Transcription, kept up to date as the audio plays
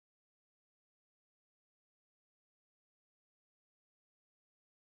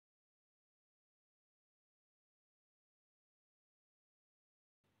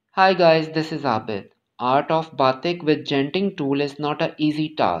Hi guys, this is Abid. Art of Batik with Djanting tool is not an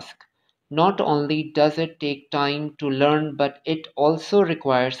easy task. Not only does it take time to learn, but it also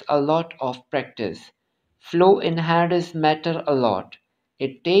requires a lot of practice. Flow in hand is matter a lot.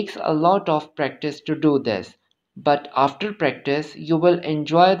 It takes a lot of practice to do this, but after practice you will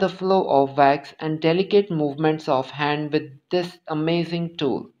enjoy the flow of wax and delicate movements of hand with this amazing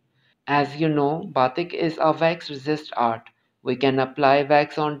tool. As you know, batik is a wax resist art. We can apply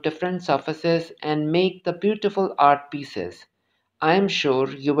wax on different surfaces and make the beautiful art pieces. I am sure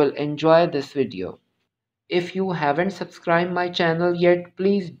you will enjoy this video. If you haven't subscribed my channel yet,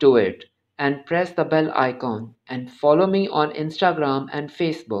 please do it and press the bell icon and follow me on Instagram and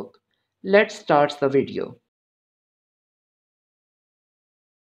Facebook. Let's start the video.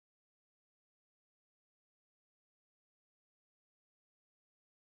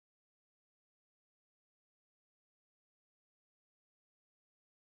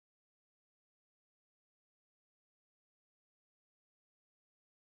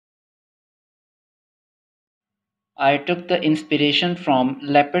 I took the inspiration from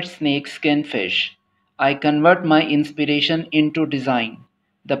leopard snake skin fish. I convert my inspiration into design.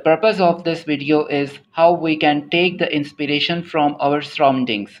 The purpose of this video is how we can take the inspiration from our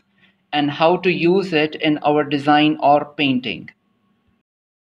surroundings and how to use it in our design or painting.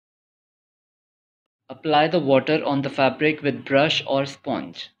 Apply the water on the fabric with brush or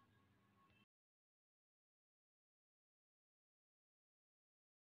sponge.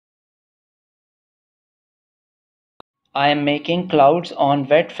 I am making clouds on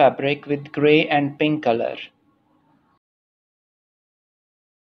wet fabric with gray and pink color.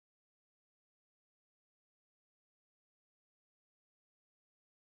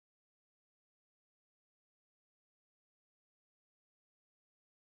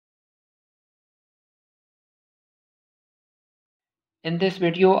 In this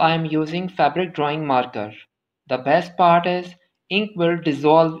video I am using fabric drawing marker. The best part is ink will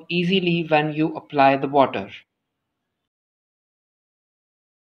dissolve easily when you apply the water.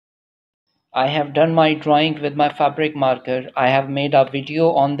 I have done my drawing with my fabric marker. I have made a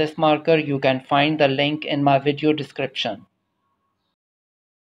video on this marker. You can find the link in my video description.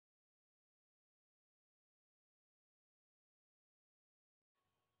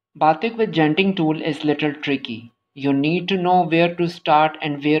 Batik with Djanting tool is little tricky. You need to know where to start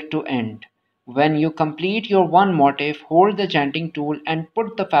and where to end. When you complete your one motif, hold the Djanting tool and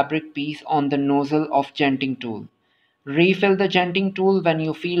put the fabric piece on the nozzle of Djanting tool. Refill the Djanting tool when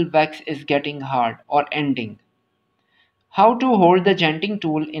you feel wax is getting hard or ending. How to hold the Djanting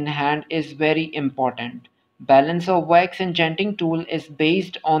tool in hand is very important. Balance of wax in Djanting tool is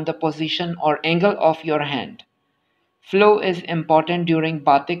based on the position or angle of your hand. Flow is important during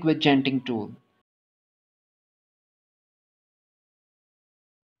batik with Djanting tool.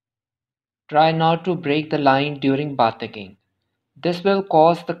 Try not to break the line during batiking. This will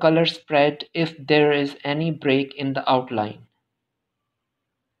cause the color spread if there is any break in the outline.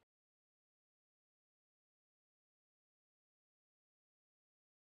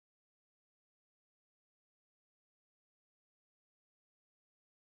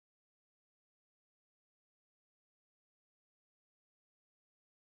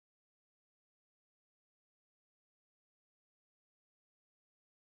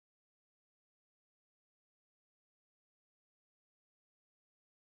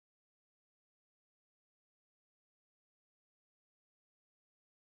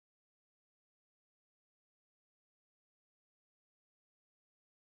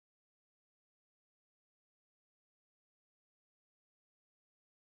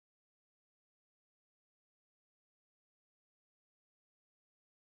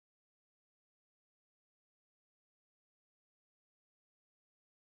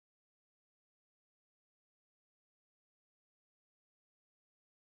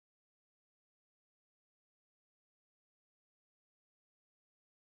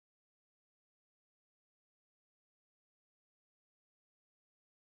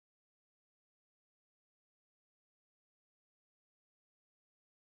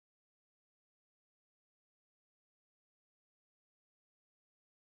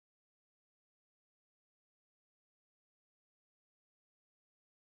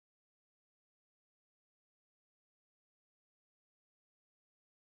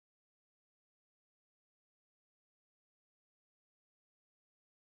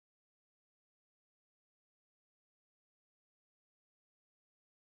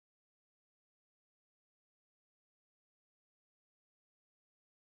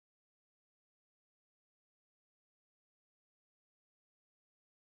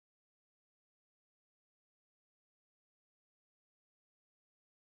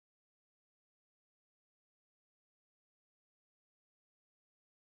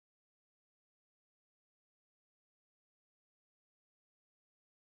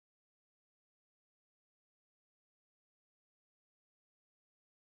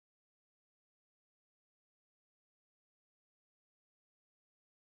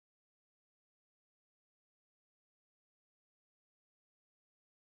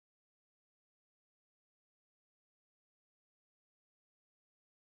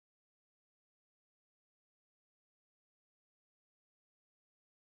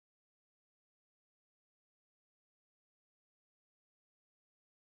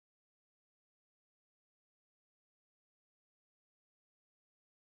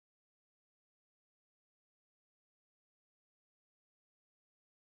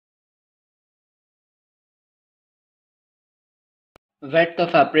 Wet the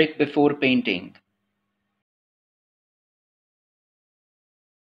fabric before painting.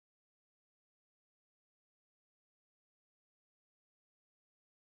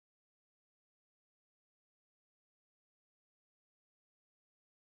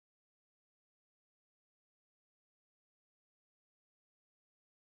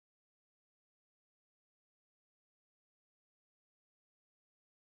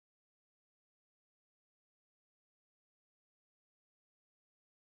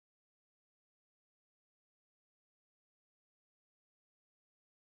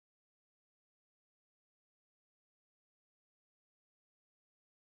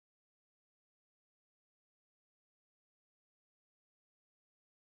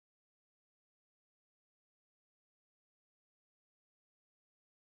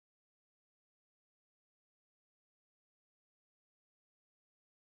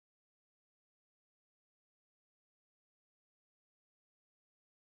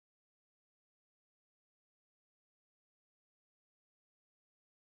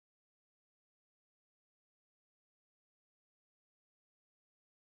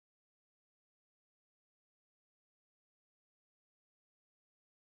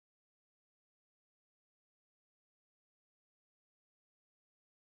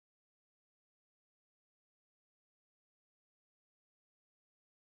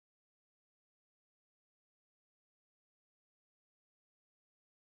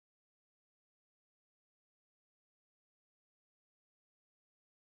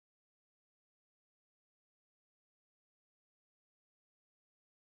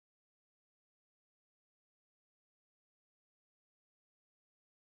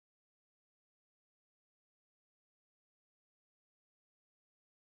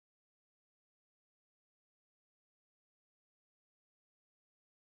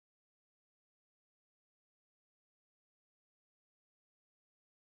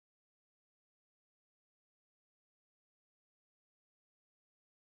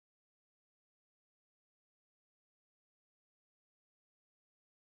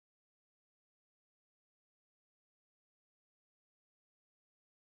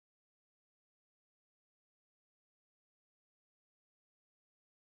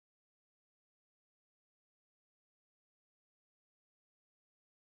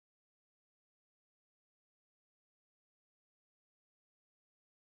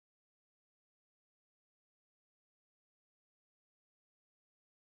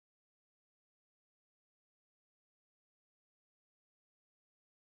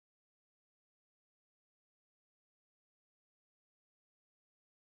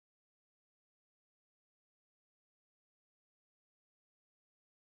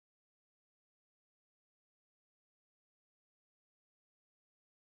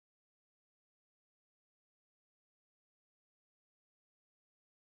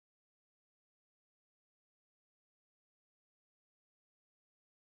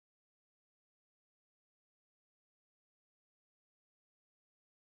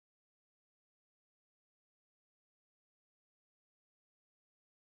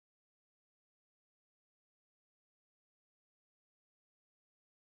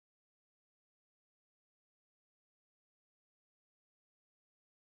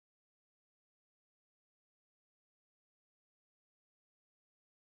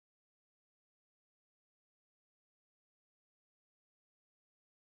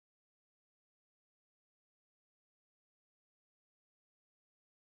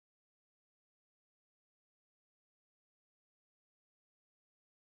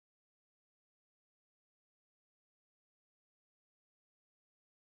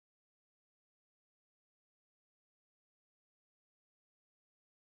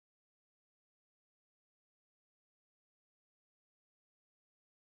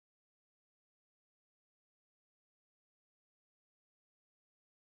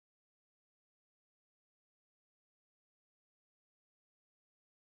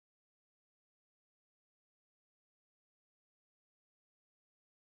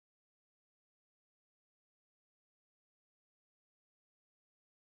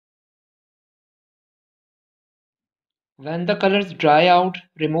 When the colors dry out,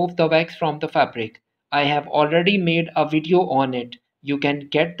 remove the wax from the fabric. I have already made a video on it. You can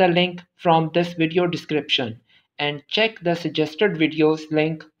get the link from this video description and check the suggested videos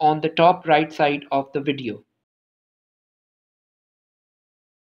link on the top right side of the video.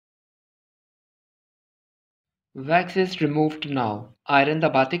 Wax is removed now. Iron the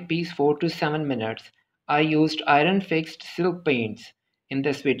batik piece 4 to 7 minutes. I used iron fixed silk paints in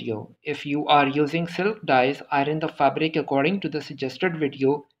this video. If you are using silk dyes, iron the fabric according to the suggested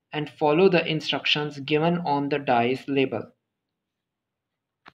video and follow the instructions given on the dye's label.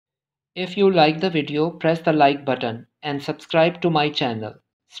 If you like the video, press the like button and subscribe to my channel.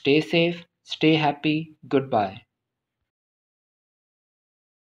 Stay safe, stay happy, goodbye.